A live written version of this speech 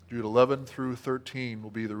Jude 11 through 13 will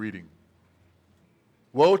be the reading.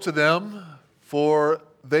 Woe to them, for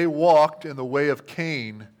they walked in the way of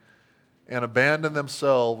Cain and abandoned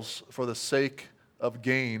themselves for the sake of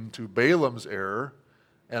gain to Balaam's error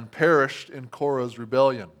and perished in Korah's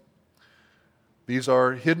rebellion. These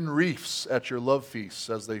are hidden reefs at your love feasts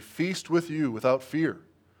as they feast with you without fear.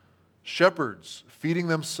 Shepherds feeding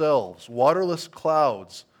themselves, waterless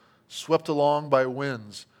clouds swept along by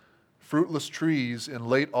winds, fruitless trees in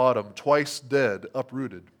late autumn, twice dead,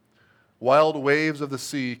 uprooted. Wild waves of the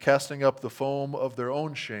sea casting up the foam of their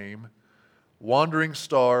own shame, wandering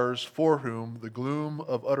stars for whom the gloom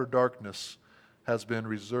of utter darkness has been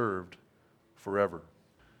reserved forever.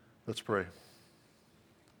 Let's pray.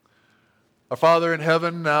 Our Father in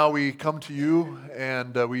heaven, now we come to you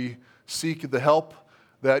and we seek the help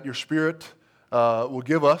that your Spirit will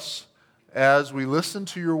give us as we listen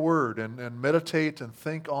to your word and meditate and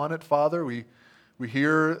think on it. Father, we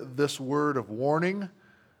hear this word of warning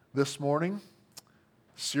this morning,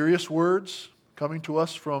 serious words coming to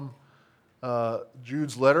us from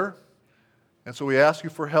Jude's letter. And so we ask you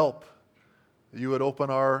for help, that you would open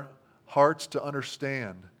our hearts to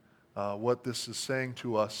understand what this is saying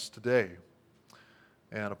to us today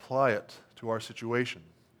and apply it to our situation.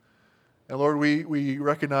 And Lord, we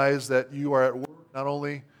recognize that you are at work not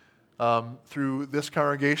only through this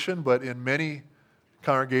congregation, but in many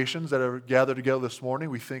congregations that are gathered together this morning.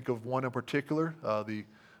 We think of one in particular, the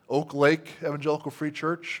Oak Lake Evangelical Free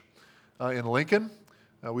Church in Lincoln.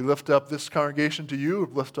 We lift up this congregation to you.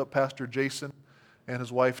 We lift up Pastor Jason and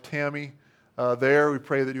his wife Tammy there. We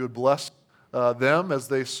pray that you would bless them as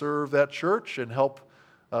they serve that church and help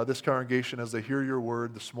this congregation as they hear your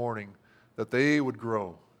word this morning, that they would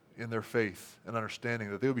grow in their faith and understanding,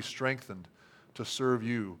 that they would be strengthened to serve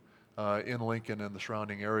you in Lincoln and the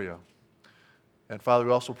surrounding area. And Father,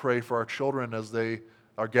 we also pray for our children as they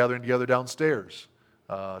are gathering together downstairs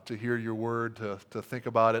to hear your word, to think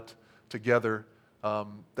about it together,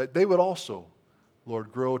 that they would also,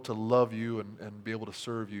 Lord, grow to love you and be able to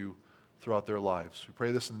serve you throughout their lives. We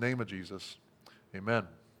pray this in the name of Jesus. Amen.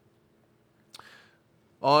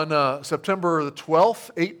 On September the 12th,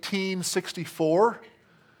 1864,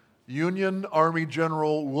 Union Army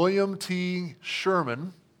General William T.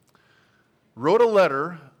 Sherman wrote a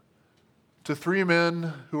letter to three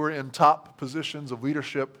men who were in top positions of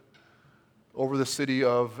leadership over the city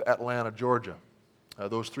of Atlanta, Georgia.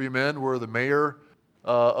 Those three men were the mayor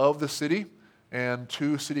of the city and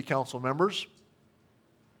two city council members.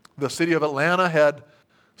 The city of Atlanta had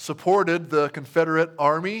supported the Confederate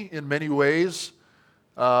Army in many ways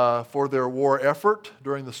for their war effort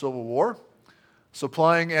during the Civil War,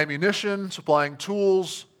 supplying ammunition, supplying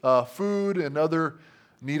tools, food, and other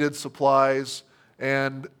needed supplies.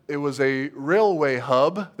 And it was a railway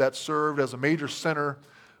hub that served as a major center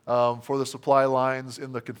for the supply lines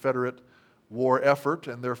in the Confederate war effort,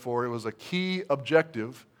 and therefore it was a key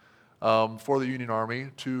objective for the Union Army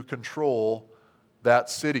to control that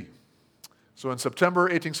city. So in September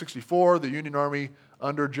 1864, the Union Army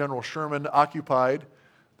under General Sherman occupied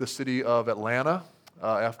the city of Atlanta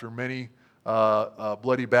after many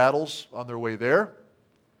bloody battles on their way there.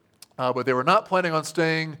 But they were not planning on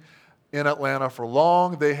staying in Atlanta for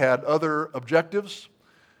long. They had other objectives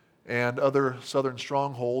and other southern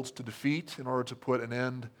strongholds to defeat in order to put an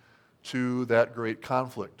end to that great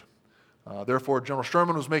conflict. Therefore, General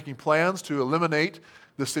Sherman was making plans to eliminate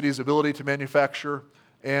the city's ability to manufacture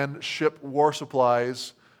and ship war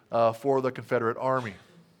supplies for the Confederate Army.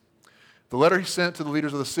 The letter he sent to the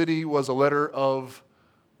leaders of the city was a letter of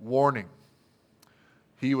warning.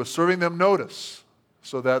 He was serving them notice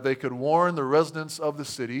so that they could warn the residents of the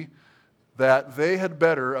city that they had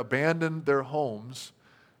better abandon their homes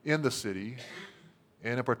in the city,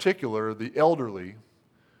 and in particular, the elderly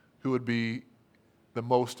who would be the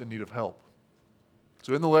most in need of help.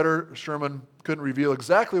 So in the letter, Sherman couldn't reveal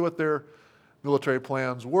exactly what their military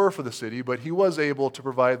plans were for the city, but he was able to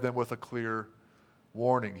provide them with a clear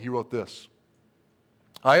warning. He wrote this: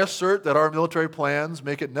 I assert that our military plans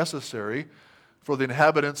make it necessary for the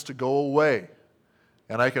inhabitants to go away,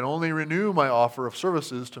 and I can only renew my offer of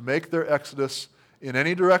services to make their exodus in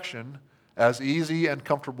any direction as easy and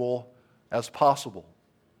comfortable as possible.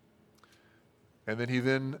 And then he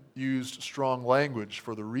used strong language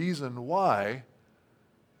for the reason why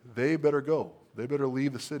they better go. They better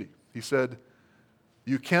leave the city. He said,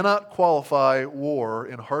 you cannot qualify war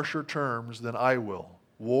in harsher terms than I will.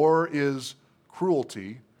 War is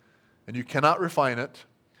cruelty, and you cannot refine it.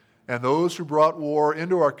 And those who brought war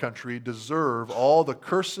into our country deserve all the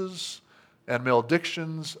curses and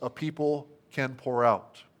maledictions a people can pour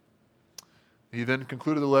out. He then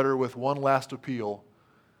concluded the letter with one last appeal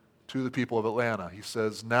to the people of Atlanta. He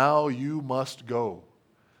says, "Now you must go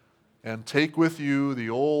and take with you the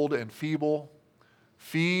old and feeble,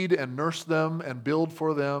 feed and nurse them and build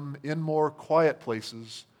for them in more quiet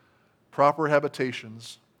places, proper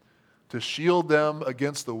habitations, to shield them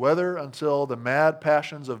against the weather until the mad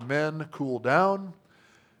passions of men cool down,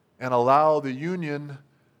 and allow the union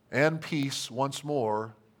and peace once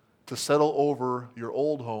more to settle over your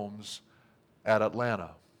old homes at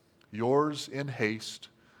Atlanta. Yours in haste,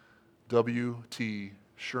 W.T.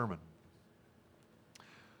 Sherman."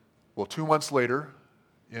 Well, 2 months later,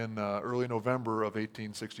 in early November of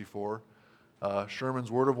 1864,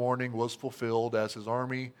 Sherman's word of warning was fulfilled as his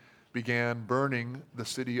army began burning the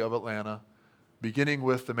city of Atlanta, beginning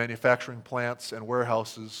with the manufacturing plants and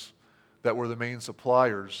warehouses that were the main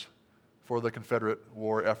suppliers for the Confederate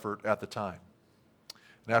war effort at the time.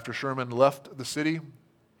 And after Sherman left the city,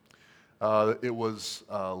 it was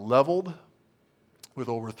leveled with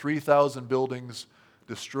over 3,000 buildings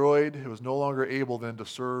destroyed. It was no longer able then to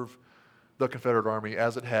serve the Confederate Army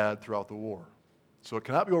as it had throughout the war. So it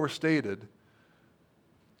cannot be overstated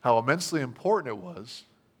how immensely important it was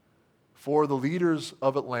for the leaders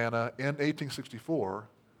of Atlanta in 1864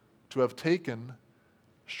 to have taken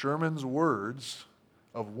Sherman's words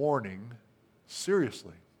of warning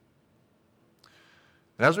seriously.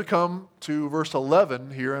 And as we come to verse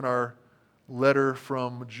 11 here in our letter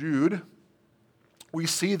from Jude, we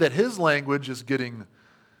see that his language is getting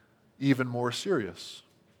even more serious.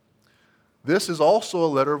 This is also a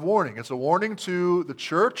letter of warning. It's a warning to the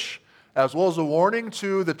church as well as a warning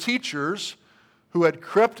to the teachers who had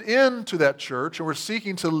crept into that church and were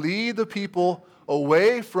seeking to lead the people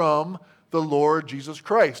away from the Lord Jesus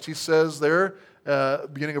Christ. He says there,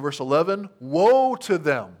 beginning of verse 11, "Woe to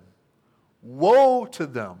them! Woe to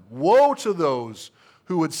them! Woe to those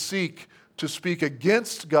who would seek to speak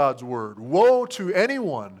against God's word. Woe to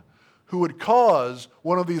anyone who would cause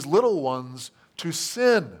one of these little ones to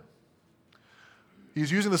sin."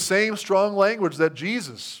 He's using the same strong language that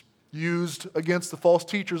Jesus used against the false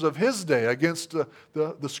teachers of his day, against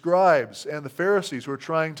the scribes and the Pharisees who were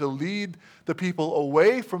trying to lead the people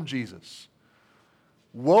away from Jesus.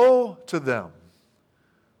 Woe to them.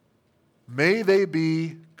 May they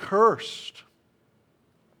be cursed.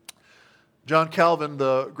 John Calvin,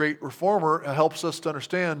 the great reformer, helps us to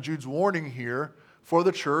understand Jude's warning here for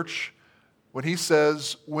the church when he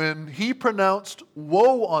says, when he pronounced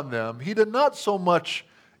woe on them, he did not so much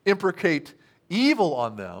imprecate evil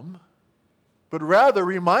on them, but rather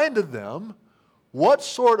reminded them what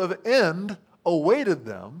sort of end awaited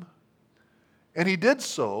them, and he did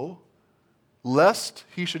so lest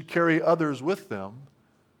he should carry others with them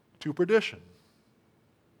to perdition.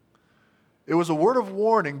 It was a word of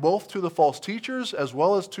warning both to the false teachers as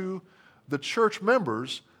well as to the church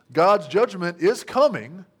members. God's judgment is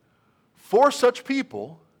coming for such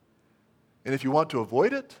people, and if you want to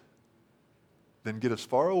avoid it, then get as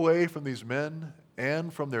far away from these men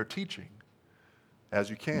and from their teaching as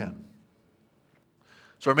you can.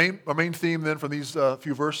 So our main theme then from these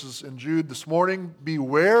few verses in Jude this morning: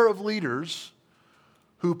 beware of leaders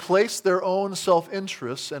who place their own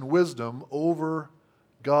self-interests and wisdom over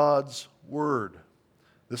God's word.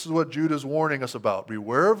 This is what Jude is warning us about.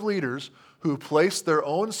 Beware of leaders who place their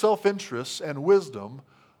own self-interests and wisdom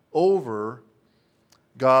over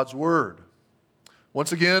God's word.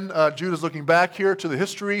 Once again, Jude is looking back here to the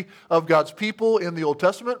history of God's people in the Old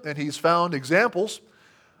Testament, and he's found examples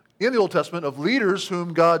in the Old Testament of leaders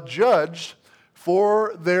whom God judged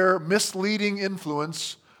for their misleading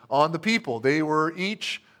influence on the people. They were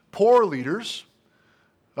each poor leaders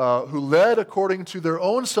who led according to their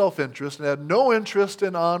own self-interest and had no interest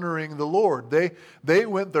in honoring the Lord. They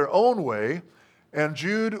went their own way, and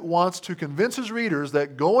Jude wants to convince his readers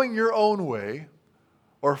that going your own way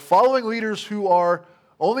or following leaders who are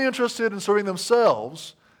only interested in serving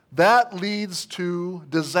themselves, that leads to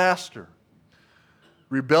disaster.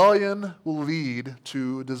 Rebellion will lead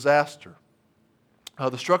to disaster.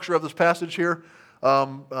 The structure of this passage here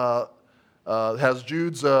has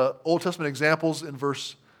Jude's Old Testament examples in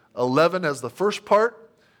verse 11 as the first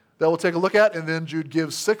part that we'll take a look at, and then Jude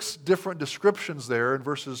gives 6 different descriptions there in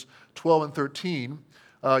verses 12 and 13,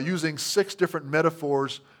 using 6 different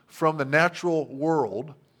metaphors from the natural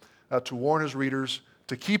world to warn his readers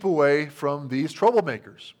to keep away from these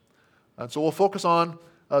troublemakers. And so we'll focus on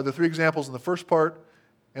the 3 examples in the first part,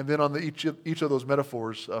 and then on each of those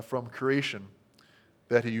metaphors from creation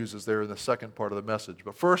that he uses there in the second part of the message.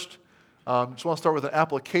 But first, I just want to start with an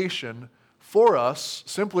application for us,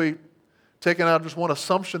 simply taking out just one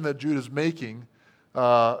assumption that Jude is making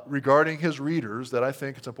regarding his readers that I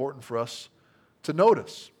think it's important for us to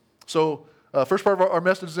notice. So First part of our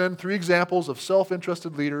message then, 3 examples of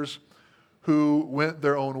self-interested leaders who went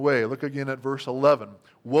their own way. Look again at verse 11.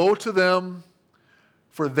 Woe to them,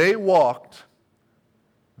 for they walked,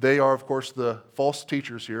 they are of course the false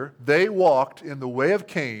teachers here, they walked in the way of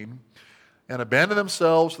Cain and abandoned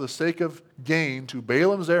themselves for the sake of gain to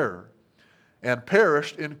Balaam's error and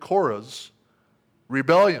perished in Korah's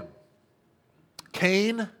rebellion.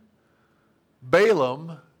 Cain,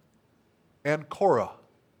 Balaam, and Korah.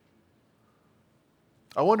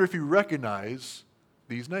 I wonder if you recognize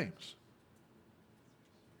these names.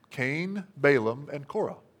 Cain, Balaam, and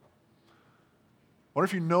Korah. I wonder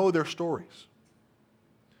if you know their stories.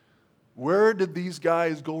 Where did these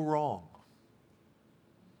guys go wrong?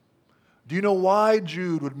 Do you know why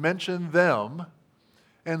Jude would mention them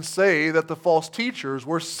and say that the false teachers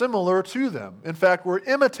were similar to them? In fact, were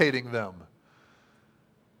imitating them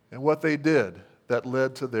and what they did that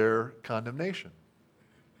led to their condemnation.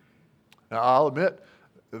 Now, I'll admit,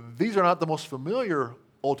 these are not the most familiar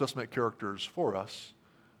Old Testament characters for us.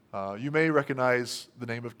 You may recognize the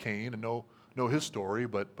name of Cain and know his story,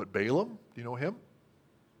 but Balaam, do you know him?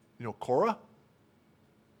 You know Korah?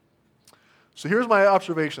 So here's my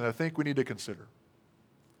observation that I think we need to consider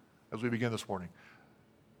as we begin this morning.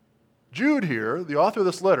 Jude here, the author of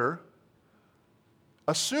this letter,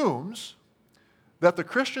 assumes that the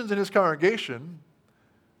Christians in his congregation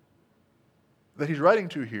that he's writing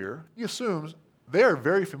to here, he assumes they are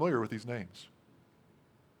very familiar with these names.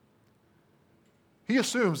 He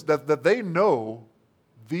assumes that they know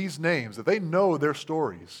these names, that they know their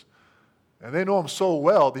stories, and they know them so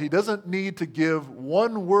well that he doesn't need to give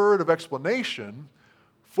one word of explanation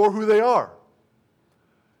for who they are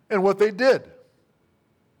and what they did.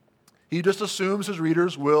 He just assumes his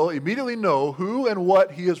readers will immediately know who and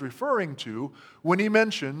what he is referring to when he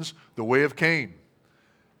mentions the way of Cain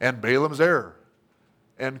and Balaam's error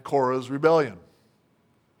and Korah's rebellion.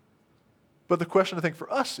 But the question I think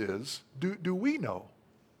for us is, do we know?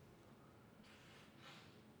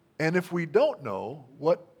 And if we don't know,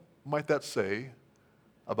 what might that say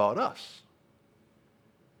about us?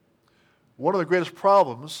 One of the greatest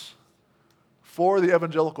problems for the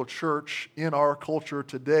evangelical church in our culture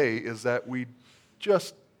today is that we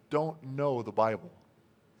just don't know the Bible.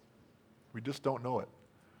 We just don't know it.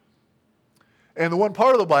 And the one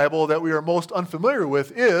part of the Bible that we are most unfamiliar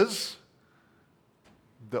with is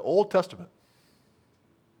the Old Testament,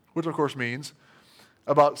 which of course means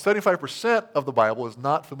about 75% of the Bible is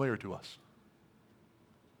not familiar to us.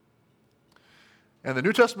 And the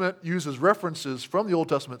New Testament uses references from the Old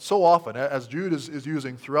Testament so often, as Jude is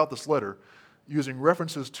using throughout this letter, using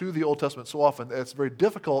references to the Old Testament so often, that it's very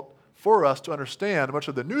difficult for us to understand much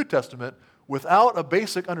of the New Testament without a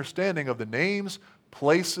basic understanding of the names,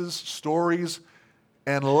 places, stories,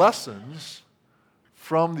 and lessons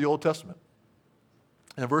from the Old Testament.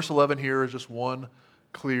 And verse 11 here is just one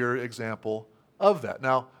clear example of that.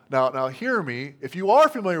 Now hear me, if you are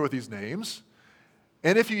familiar with these names,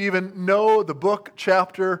 and if you even know the book,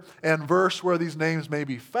 chapter, and verse where these names may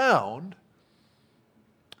be found,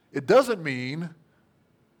 it doesn't mean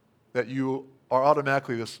that you are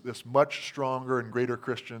automatically this much stronger and greater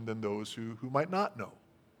Christian than those who might not know.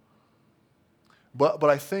 But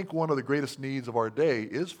I think one of the greatest needs of our day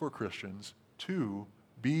is for Christians to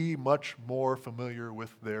be much more familiar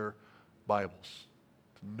with their Bibles,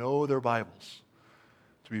 to know their Bibles,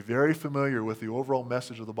 to be very familiar with the overall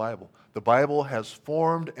message of the Bible. The Bible has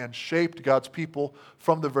formed and shaped God's people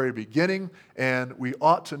from the very beginning, and we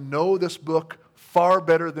ought to know this book far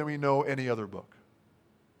better than we know any other book.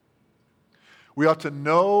 We ought to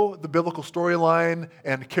know the biblical storyline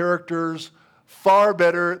and characters far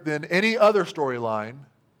better than any other storyline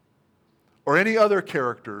or any other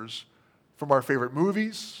characters from our favorite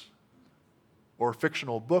movies or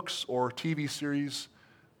fictional books or TV series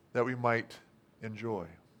that we might enjoy.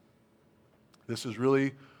 This is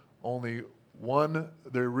really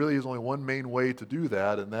there really is only one main way to do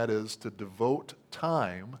that, and that is to devote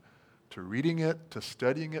time to reading it, to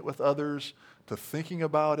studying it with others, to thinking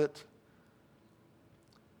about it.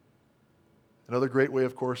 Another great way,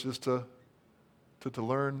 of course, is to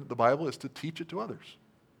learn the Bible is to teach it to others.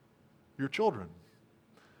 Your children.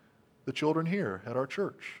 The children here at our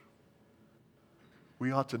church.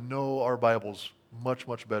 We ought to know our Bibles much,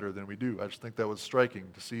 much better than we do. I just think that was striking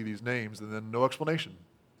to see these names and then no explanation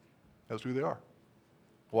as to who they are.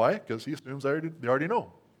 Why? Because he assumes they already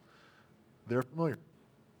know. They're familiar.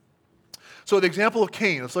 So the example of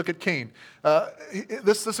Cain, let's look at Cain.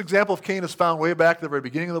 This example of Cain is found way back at the very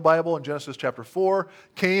beginning of the Bible in Genesis chapter 4.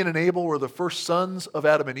 Cain and Abel were the first sons of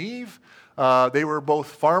Adam and Eve. They were both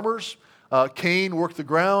farmers. Cain worked the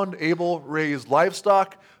ground. Abel raised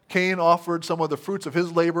livestock. Cain offered some of the fruits of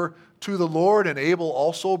his labor to the Lord, and Abel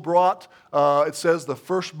also brought, it says, the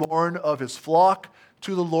firstborn of his flock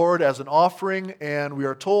to the Lord as an offering. And we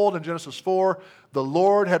are told in Genesis 4, the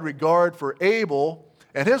Lord had regard for Abel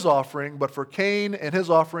and his offering, but for Cain and his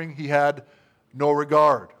offering he had no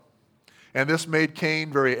regard. And this made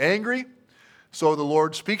Cain very angry. So the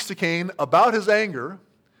Lord speaks to Cain about his anger,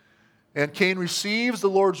 and Cain receives the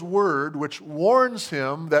Lord's word, which warns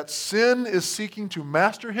him that sin is seeking to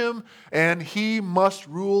master him, and he must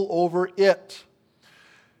rule over it.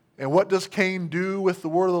 And what does Cain do with the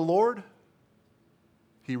word of the Lord?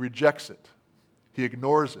 He rejects it. He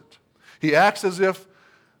ignores it. He acts as if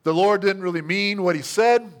the Lord didn't really mean what he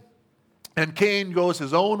said, and Cain goes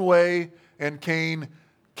his own way, and Cain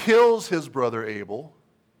kills his brother Abel,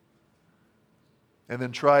 and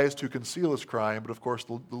then tries to conceal his crime. But of course,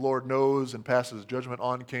 the Lord knows and passes judgment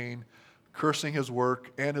on Cain, cursing his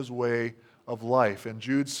work and his way of life. And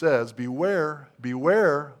Jude says, beware,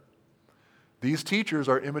 beware. These teachers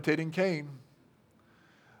are imitating Cain.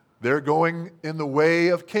 They're going in the way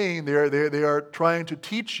of Cain. They are trying to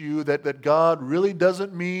teach you that God really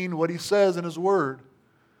doesn't mean what he says in his word,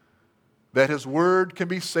 that his word can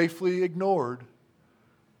be safely ignored.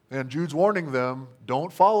 And Jude's warning them,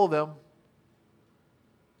 don't follow them.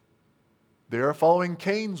 They are following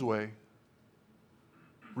Cain's way.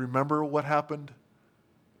 Remember what happened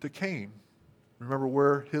to Cain. Remember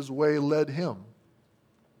where his way led him.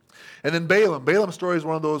 And then Balaam. Balaam's story is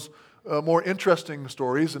one of those more interesting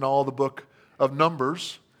stories in all the book of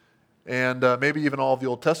Numbers, and maybe even all of the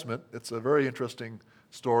Old Testament. It's a very interesting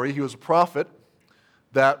story. He was a prophet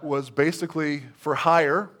that was basically for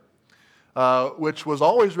hire, which was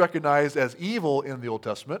always recognized as evil in the Old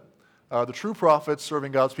Testament. The true prophets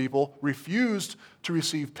serving God's people refused to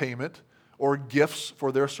receive payment or gifts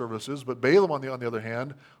for their services, but Balaam, on the other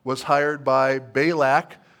hand, was hired by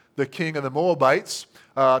Balak, the king of the Moabites,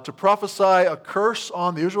 to prophesy a curse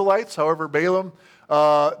on the Israelites. However, Balaam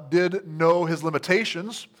did know his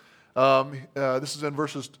limitations. This is in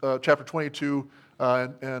verses chapter 22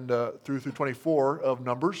 and through 24 of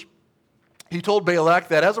Numbers. He told Balak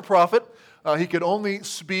that as a prophet, he could only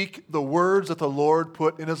speak the words that the Lord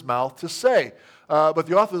put in his mouth to say. But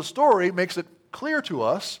the author of the story makes it clear to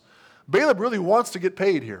us, Balaam really wants to get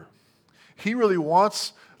paid here. He really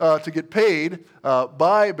wants to get paid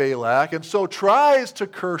by Balak, and so tries to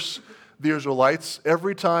curse the Israelites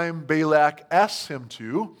every time Balak asks him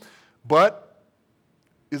to, but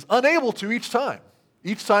is unable to each time.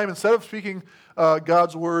 Each time, instead of speaking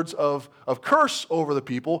God's words of curse over the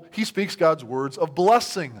people, he speaks God's words of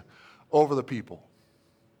blessing over the people.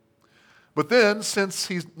 But then, since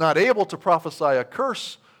he's not able to prophesy a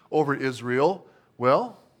curse over Israel,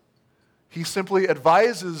 well, he simply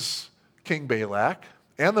advises King Balak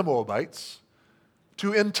and the Moabites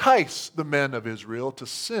to entice the men of Israel to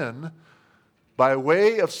sin by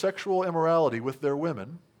way of sexual immorality with their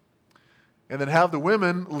women, and then have the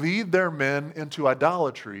women lead their men into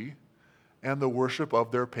idolatry and the worship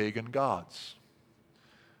of their pagan gods.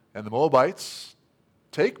 And the Moabites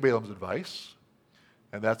take Balaam's advice,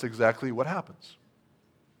 and that's exactly what happens.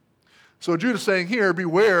 So Jude is saying here,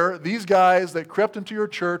 beware, these guys that crept into your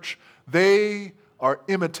church, they are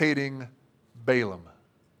imitating Balaam.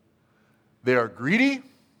 They are greedy,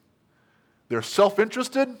 they're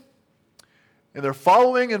self-interested, and they're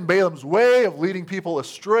following in Balaam's way of leading people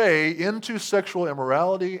astray into sexual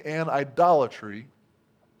immorality and idolatry,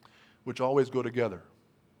 which always go together.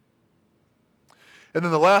 And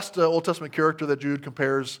then the last Old Testament character that Jude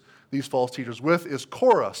compares these false teachers with is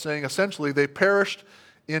Korah, saying essentially they perished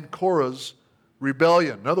in Korah's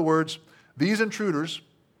rebellion. In other words, these intruders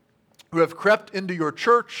who have crept into your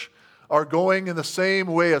church are going in the same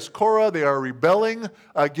way as Korah. They are rebelling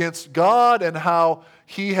against God and how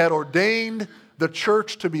he had ordained the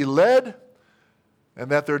church to be led, and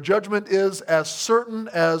that their judgment is as certain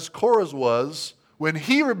as Korah's was when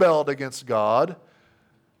he rebelled against God,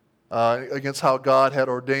 against how God had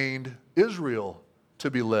ordained Israel to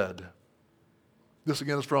be led. This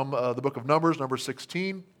again is from the book of Numbers, number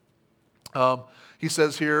 16. He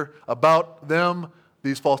says here about them,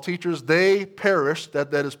 these false teachers, they perished,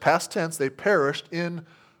 that is past tense, they perished in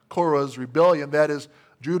Korah's rebellion. That is,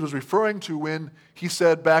 Jude was referring to when he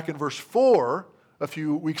said back in verse 4 a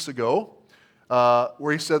few weeks ago,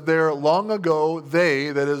 where he said there, long ago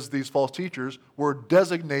they, that is these false teachers, were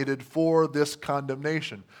designated for this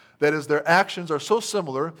condemnation. That is, their actions are so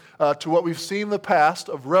similar to what we've seen in the past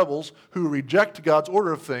of rebels who reject God's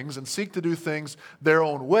order of things and seek to do things their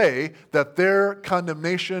own way, that their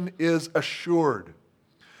condemnation is assured.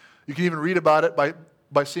 You can even read about it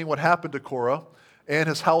by seeing what happened to Korah and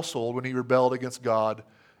his household when he rebelled against God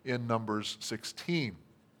in Numbers 16.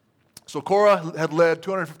 So Korah had led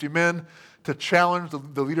 250 men to challenge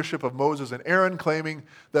the leadership of Moses and Aaron, claiming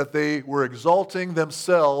that they were exalting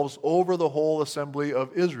themselves over the whole assembly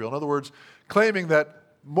of Israel. In other words, claiming that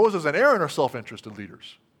Moses and Aaron are self-interested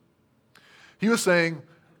leaders. He was saying,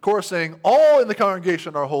 Korah saying, all in the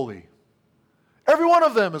congregation are holy. Every one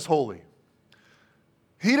of them is holy.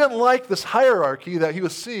 He didn't like this hierarchy that he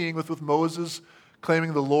was seeing with Moses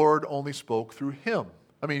claiming the Lord only spoke through him.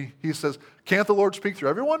 I mean, he says, can't the Lord speak through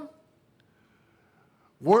everyone?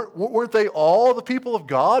 Weren't they all the people of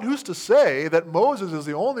God? Who's to say that Moses is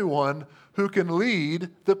the only one who can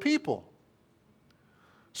lead the people?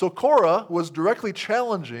 So Korah was directly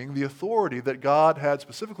challenging the authority that God had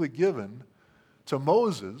specifically given to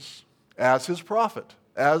Moses as his prophet,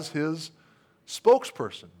 as his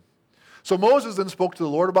spokesperson. So Moses then spoke to the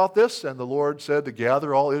Lord about this, and the Lord said to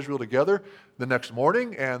gather all Israel together the next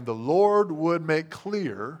morning, and the Lord would make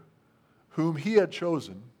clear whom he had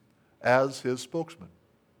chosen as his spokesman.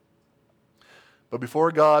 But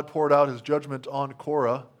before God poured out his judgment on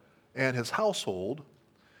Korah and his household,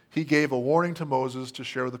 he gave a warning to Moses to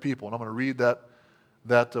share with the people. And I'm going to read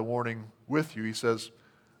that warning with you. He says,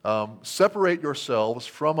 separate yourselves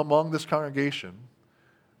from among this congregation,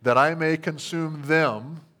 that I may consume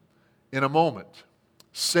them in a moment.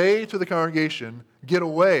 Say to the congregation, get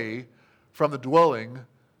away from the dwelling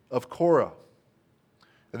of Korah.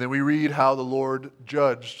 And then we read how the Lord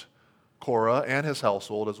judged Korah and his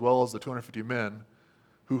household, as well as the 250 men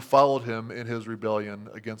who followed him in his rebellion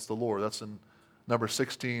against the Lord. That's in Numbers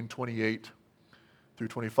 16, 28 through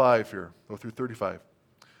 25 here, or through 35.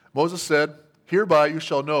 Moses said, hereby you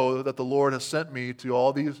shall know that the Lord has sent me to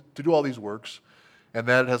do all these works, and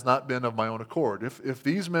that it has not been of my own accord. If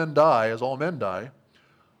these men die, as all men die,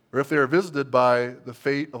 or if they are visited by the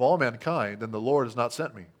fate of all mankind, then the Lord has not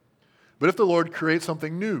sent me. But if the Lord creates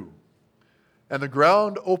something new, and the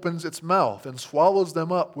ground opens its mouth and swallows them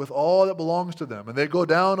up with all that belongs to them, and they go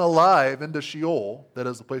down alive into Sheol, that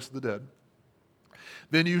is the place of the dead,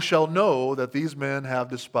 then you shall know that these men have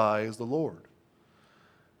despised the Lord.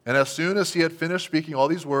 And as soon as he had finished speaking all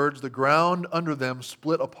these words, the ground under them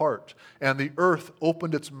split apart, and the earth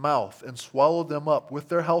opened its mouth and swallowed them up with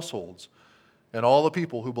their households, and all the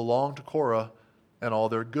people who belonged to Korah and all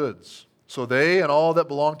their goods. So they and all that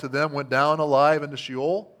belonged to them went down alive into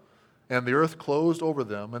Sheol, and the earth closed over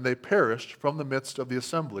them, and they perished from the midst of the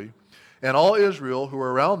assembly. And all Israel who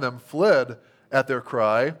were around them fled at their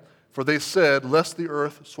cry, for they said, lest the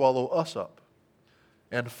earth swallow us up.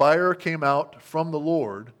 And fire came out from the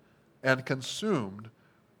Lord and consumed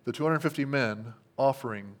the 250 men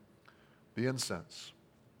offering the incense.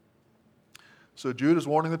 So Jude is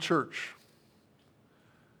warning the church,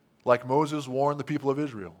 like Moses warned the people of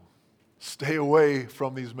Israel, stay away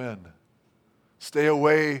from these men. Stay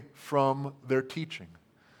away from their teaching.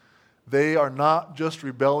 They are not just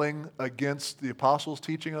rebelling against the apostles'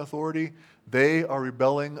 teaching authority, they are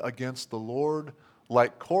rebelling against the Lord,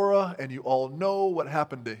 like Korah, and you all know what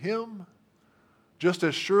happened to him. Just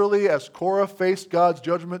as surely as Korah faced God's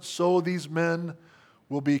judgment, so these men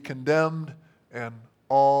will be condemned, and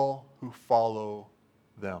all who follow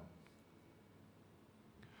them.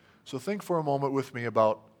 So think for a moment with me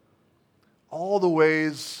about all the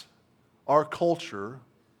ways our culture,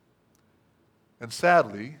 and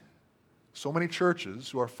sadly, so many churches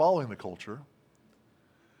who are following the culture,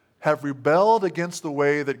 have rebelled against the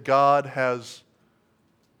way that God has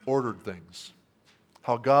ordered things,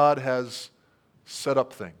 how God has set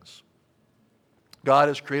up things. God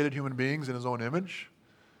has created human beings in his own image,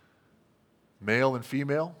 male and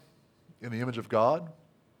female, in the image of God.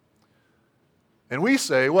 And we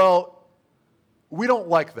say, well, we don't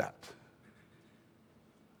like that.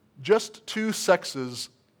 Just two sexes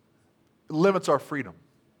limits our freedom.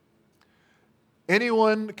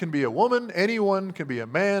 Anyone can be a woman, anyone can be a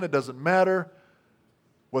man, it doesn't matter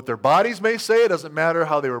what their bodies may say, it doesn't matter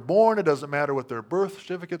how they were born, it doesn't matter what their birth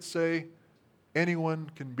certificates say.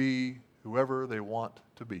 Anyone can be whoever they want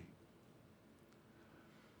to be.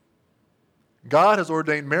 God has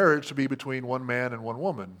ordained marriage to be between one man and one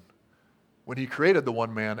woman when he created the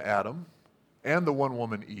one man, Adam, and the one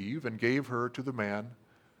woman, Eve, and gave her to the man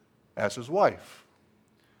as his wife.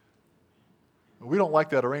 We don't like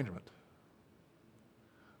that arrangement.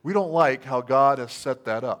 We don't like how God has set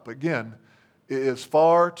that up. Again, it is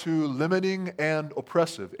far too limiting and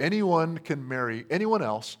oppressive. Anyone can marry anyone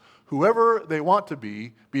else, whoever they want to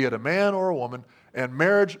be it a man or a woman, and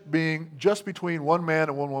marriage being just between one man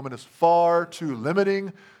and one woman is far too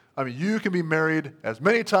limiting. I mean, you can be married as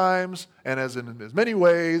many times and in as many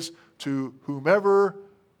ways to whomever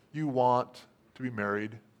you want to be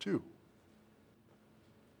married to.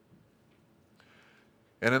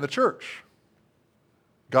 And in the church,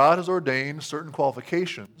 God has ordained certain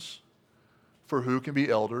qualifications for who can be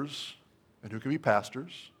elders and who can be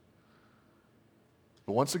pastors.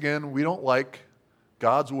 But once again, we don't like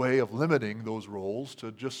God's way of limiting those roles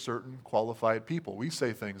to just certain qualified people. We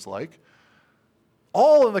say things like,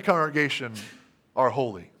 all in the congregation are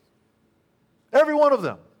holy. Every one of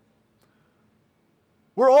them.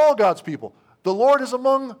 We're all God's people. The Lord is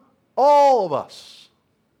among all of us.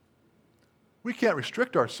 We can't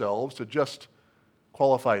restrict ourselves to just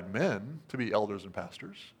qualified men to be elders and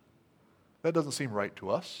pastors. That doesn't seem right to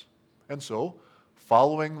us. And so,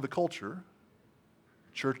 following the culture,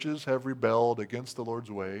 churches have rebelled against the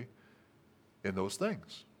Lord's way in those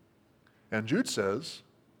things. And Jude says,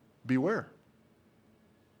 beware.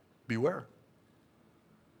 Beware.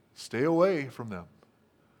 Stay away from them.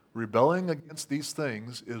 Rebelling against these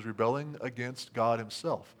things is rebelling against God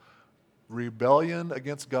himself. Rebellion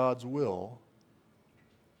against God's will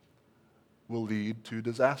lead to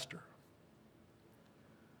disaster,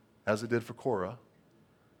 as it did for Korah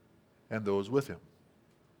and those with him.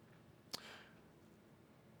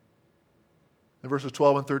 In verses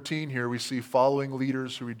 12 and 13 here, we see following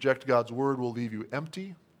leaders who reject God's word will leave you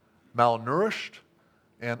empty, malnourished,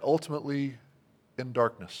 and ultimately in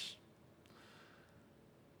darkness.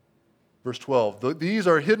 Verse 12, these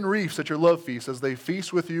are hidden reefs at your love feast as they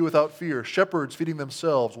feast with you without fear, shepherds feeding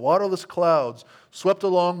themselves, waterless clouds swept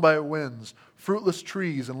along by winds, fruitless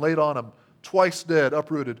trees and laid on them, twice dead,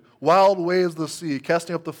 uprooted, wild waves of the sea,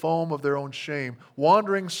 casting up the foam of their own shame,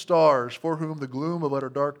 wandering stars for whom the gloom of utter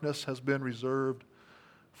darkness has been reserved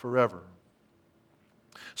forever.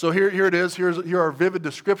 So here it is. Here are vivid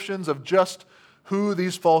descriptions of just who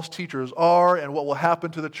these false teachers are and what will happen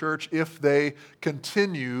to the church if they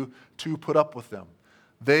continue to put up with them.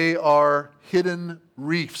 They are hidden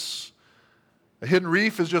reefs. A hidden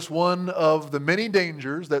reef is just one of the many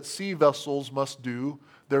dangers that sea vessels must do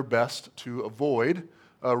their best to avoid.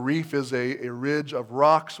 A reef is a ridge of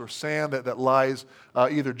rocks or sand that lies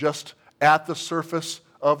either just at the surface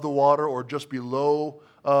of the water or just below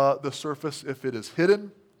the surface if it is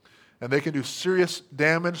hidden. And they can do serious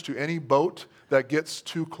damage to any boat that gets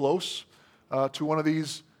too close to one of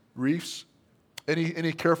these reefs.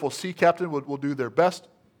 Any careful sea captain will do their best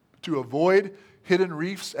to avoid hidden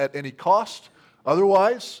reefs at any cost.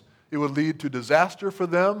 Otherwise, it would lead to disaster for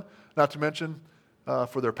them, not to mention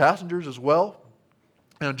for their passengers as well.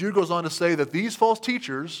 And Jude goes on to say that these false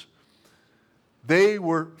teachers, they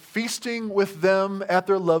were feasting with them at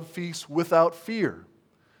their love feasts without fear.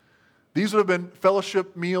 These would have been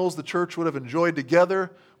fellowship meals the church would have enjoyed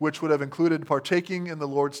together, which would have included partaking in the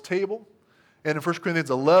Lord's table. And in 1 Corinthians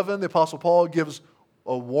 11, the Apostle Paul gives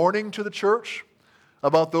a warning to the church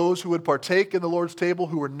about those who would partake in the Lord's table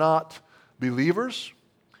who were not believers.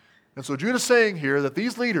 And so Jude is saying here that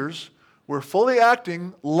these leaders were fully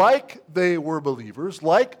acting like they were believers,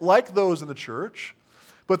 like those in the church,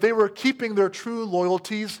 but they were keeping their true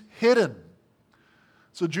loyalties hidden.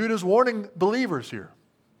 So Jude is warning believers here.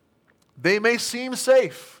 They may seem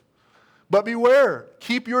safe, but beware,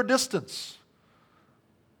 keep your distance.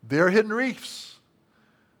 They're hidden reefs,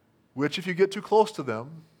 which if you get too close to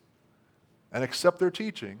them and accept their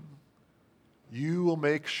teaching, you will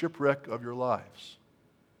make shipwreck of your lives.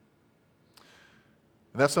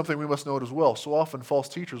 And that's something we must note as well. So often false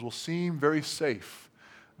teachers will seem very safe.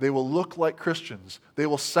 They will look like Christians. They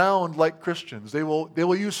will sound like Christians. They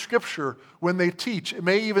will use Scripture when they teach. It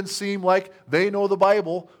may even seem like they know the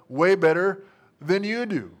Bible way better than you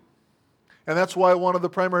do. And that's why one of the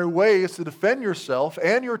primary ways to defend yourself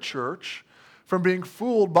and your church from being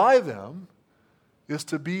fooled by them is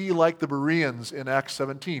to be like the Bereans in Acts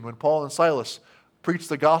 17, when Paul and Silas preached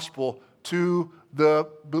the gospel to the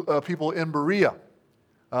people in Berea.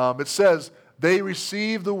 It says, they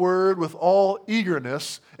received the word with all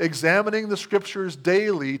eagerness, examining the Scriptures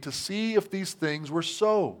daily to see if these things were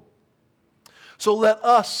so. So let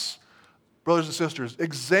us, brothers and sisters,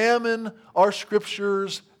 examine our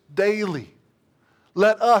Scriptures daily.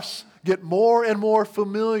 Let us get more and more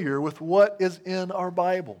familiar with what is in our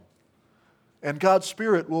Bible. And God's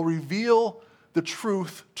Spirit will reveal the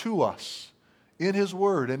truth to us in His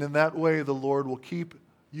Word. And in that way, the Lord will keep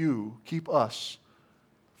us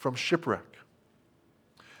from shipwreck.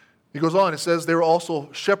 He goes on, it says, they were also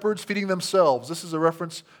shepherds feeding themselves. This is a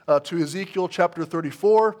reference to Ezekiel chapter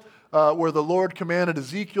 34, where the Lord commanded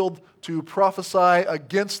Ezekiel to prophesy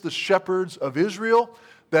against the shepherds of Israel,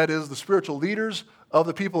 that is, the spiritual leaders of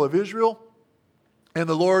the people of Israel. And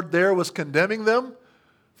the Lord there was condemning them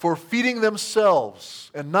for feeding themselves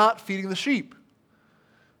and not feeding the sheep.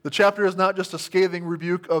 The chapter is not just a scathing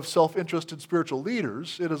rebuke of self-interested spiritual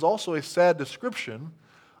leaders. It is also a sad description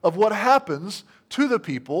of what happens to the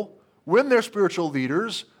people when their spiritual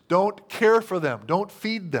leaders don't care for them, don't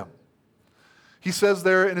feed them. He says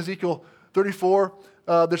there in Ezekiel 34,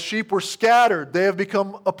 the sheep were scattered. They have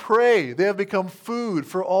become a prey. They have become food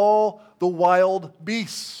for all the wild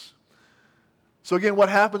beasts. So again, what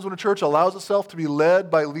happens when a church allows itself to be led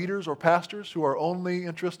by leaders or pastors who are only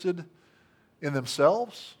interested in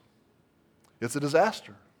themselves? It's a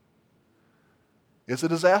disaster. It's a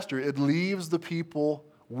disaster. It leaves the people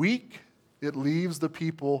weak. It leaves the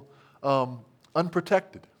people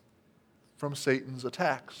unprotected from Satan's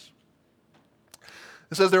attacks.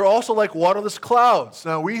 It says they're also like waterless clouds.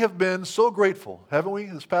 Now, we have been so grateful, haven't we,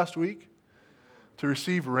 this past week, to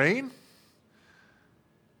receive rain.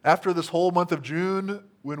 After this whole month of June,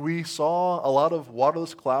 when we saw a lot of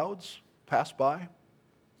waterless clouds pass by.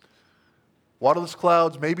 Waterless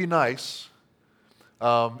clouds may be nice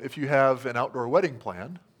if you have an outdoor wedding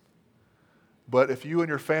plan, but if you and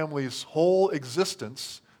your family's whole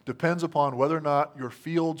existence depends upon whether or not your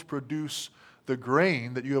fields produce the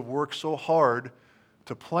grain that you have worked so hard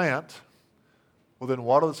to plant, well then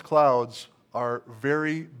waterless clouds are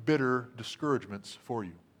very bitter discouragements for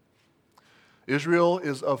you. Israel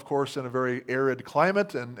is, of course, in a very arid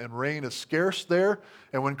climate, and rain is scarce there.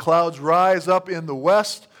 And when clouds rise up in the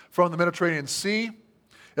west from the Mediterranean Sea,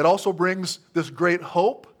 it also brings this great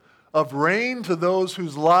hope of rain to those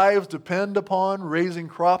whose lives depend upon raising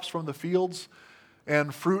crops from the fields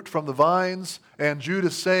and fruit from the vines. And Jude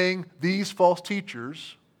is saying these false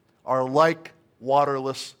teachers are like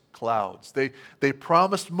waterless clouds. They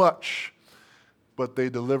promised much, but they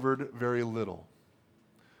delivered very little.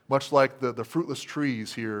 Much like the fruitless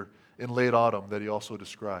trees here in late autumn that he also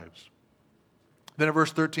describes. Then in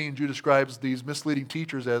verse 13, Jude describes these misleading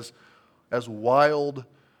teachers as wild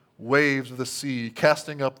waves of the sea,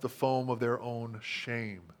 casting up the foam of their own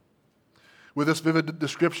shame. With this vivid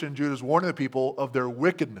description, Jude is warning the people of their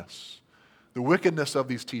wickedness, the wickedness of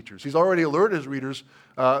these teachers. He's already alerted his readers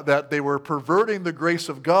that they were perverting the grace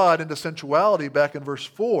of God into sensuality back in verse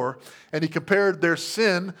 4, and he compared their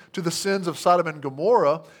sin to the sins of Sodom and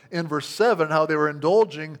Gomorrah in verse 7, how they were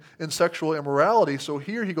indulging in sexual immorality. So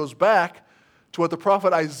here he goes back to what the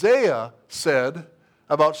prophet Isaiah said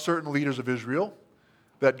about certain leaders of Israel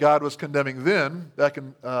that God was condemning then, back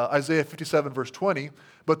in Isaiah 57, verse 20.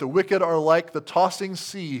 But the wicked are like the tossing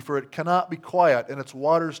sea, for it cannot be quiet, and its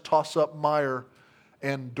waters toss up mire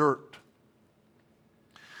and dirt.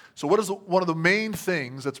 So what is one of the main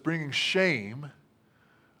things that's bringing shame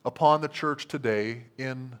upon the church today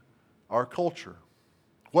in our culture?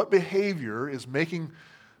 What behavior is making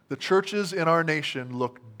the churches in our nation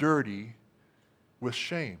look dirty with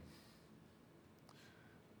shame?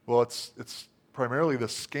 Well, it's primarily the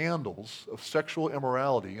scandals of sexual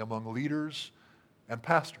immorality among leaders and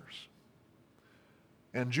pastors.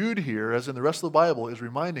 And Jude here, as in the rest of the Bible, is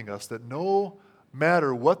reminding us that no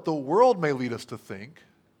matter what the world may lead us to think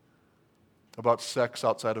about sex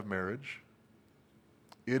outside of marriage,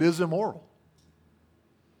 it is immoral.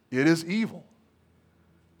 It is evil.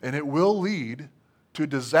 And it will lead to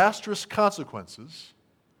disastrous consequences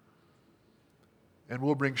and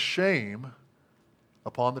will bring shame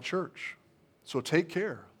upon the church. So take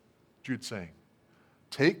care, Jude's saying.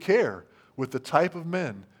 Take care with the type of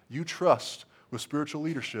men you trust with spiritual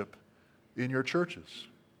leadership in your churches.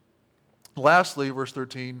 Lastly, verse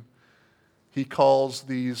 13, he calls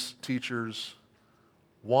these teachers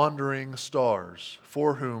wandering stars,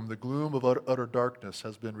 for whom the gloom of utter darkness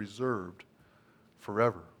has been reserved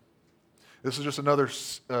forever. This is just another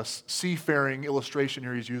seafaring illustration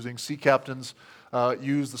here he's using. Sea captains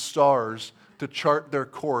use the stars to chart their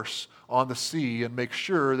course on the sea and make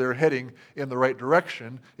sure they're heading in the right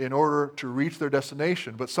direction in order to reach their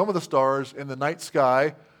destination. But some of the stars in the night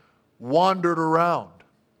sky wandered around.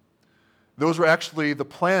 Those were actually the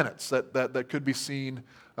planets that could be seen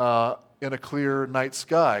in a clear night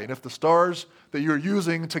sky. And if the stars that you're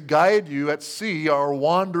using to guide you at sea are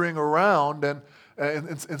wandering around and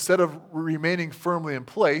instead of remaining firmly in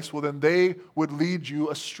place, well, then they would lead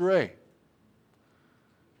you astray.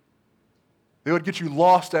 They would get you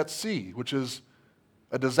lost at sea, which is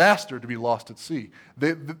a disaster to be lost at sea.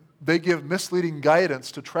 They give misleading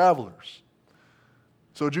guidance to travelers.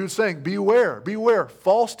 So Jude's saying, beware, beware.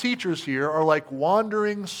 False teachers here are like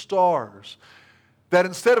wandering stars that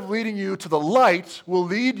instead of leading you to the light will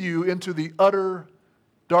lead you into the utter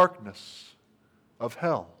darkness of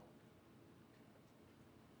hell.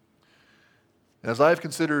 As I've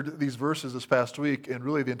considered these verses this past week, and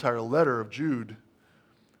really the entire letter of Jude,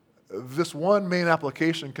 this one main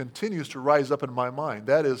application continues to rise up in my mind.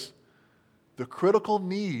 That is the critical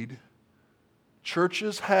need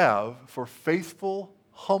churches have for faithful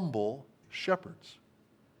humble shepherds.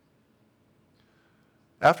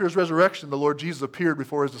 After his resurrection, the Lord Jesus appeared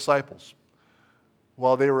before his disciples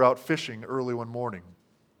while they were out fishing early one morning.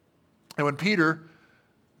 And when Peter,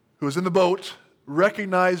 who was in the boat,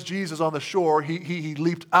 recognized Jesus on the shore, he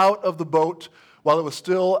leaped out of the boat while it was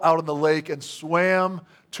still out in the lake and swam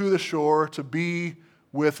to the shore to be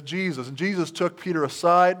with Jesus. And Jesus took Peter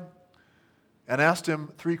aside and asked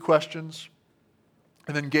him 3 questions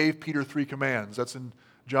and then gave Peter 3 commands. That's in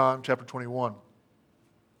John chapter 21.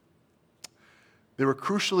 They were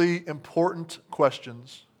crucially important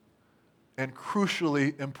questions and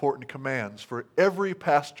crucially important commands for every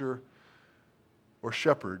pastor or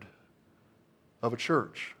shepherd of a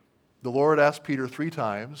church. The Lord asked Peter 3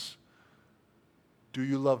 times, "Do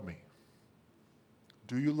you love me?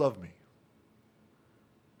 Do you love me?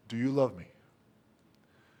 Do you love me?"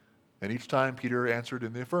 And each time Peter answered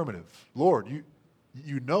in the affirmative. "Lord,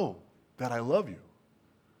 you know that I love you."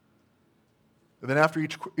 And then after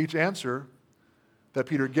each answer that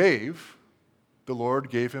Peter gave, the Lord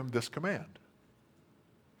gave him this command: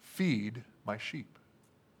 "Feed my sheep.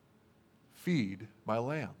 Feed my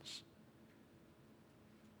lambs."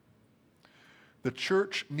 The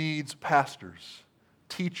church needs pastors,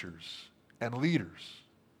 teachers, and leaders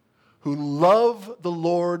who love the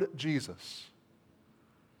Lord Jesus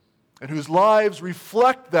and whose lives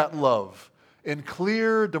reflect that love in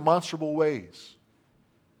clear, demonstrable ways.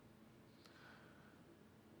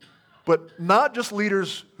 But not just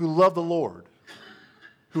leaders who love the Lord,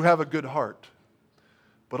 who have a good heart,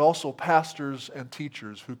 but also pastors and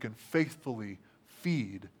teachers who can faithfully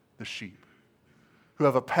feed the sheep, who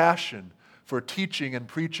have a passion for teaching and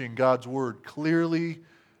preaching God's word clearly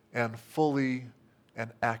and fully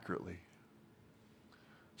and accurately.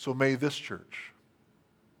 So may this church,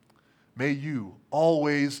 may you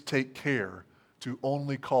always take care to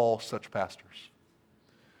only call such pastors.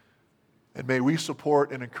 And may we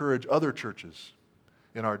support and encourage other churches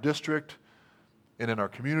in our district and in our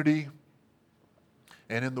community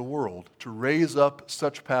and in the world to raise up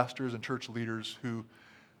such pastors and church leaders who,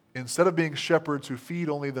 instead of being shepherds who feed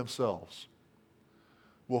only themselves,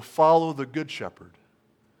 will follow the Good Shepherd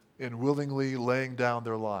in willingly laying down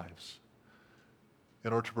their lives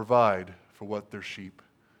in order to provide for what their sheep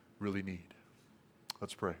really need.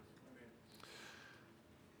 Let's pray.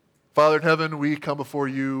 Father in heaven, we come before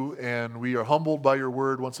you and we are humbled by your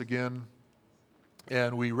word once again,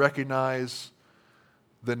 and we recognize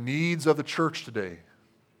the needs of the church today.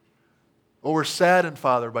 Oh, we're saddened,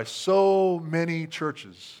 Father, by so many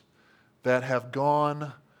churches that have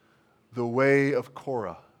gone the way of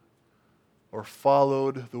Korah or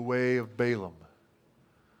followed the way of Balaam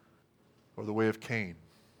or the way of Cain.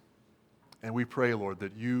 And we pray, Lord,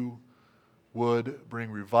 that you would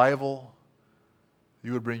bring revival,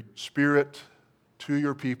 you would bring spirit to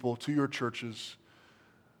your people, to your churches,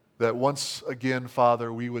 that once again,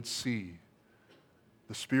 Father, we would see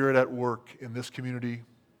the Spirit at work in this community,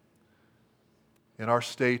 in our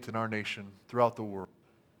state, in our nation, throughout the world,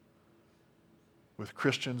 with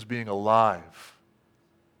Christians being alive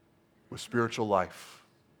with spiritual life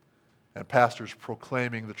and pastors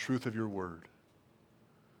proclaiming the truth of your word,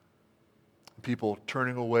 people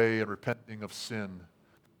turning away and repenting of sin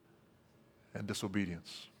and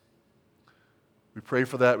disobedience. We pray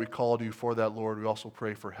for that. We call to you for that, Lord. We also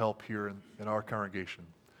pray for help here in our congregation,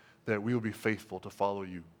 that we will be faithful to follow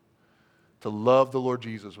you, to love the Lord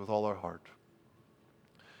Jesus with all our heart,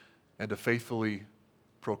 and to faithfully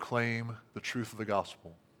proclaim the truth of the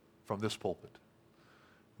gospel from this pulpit.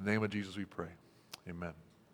 In the name of Jesus we pray. Amen.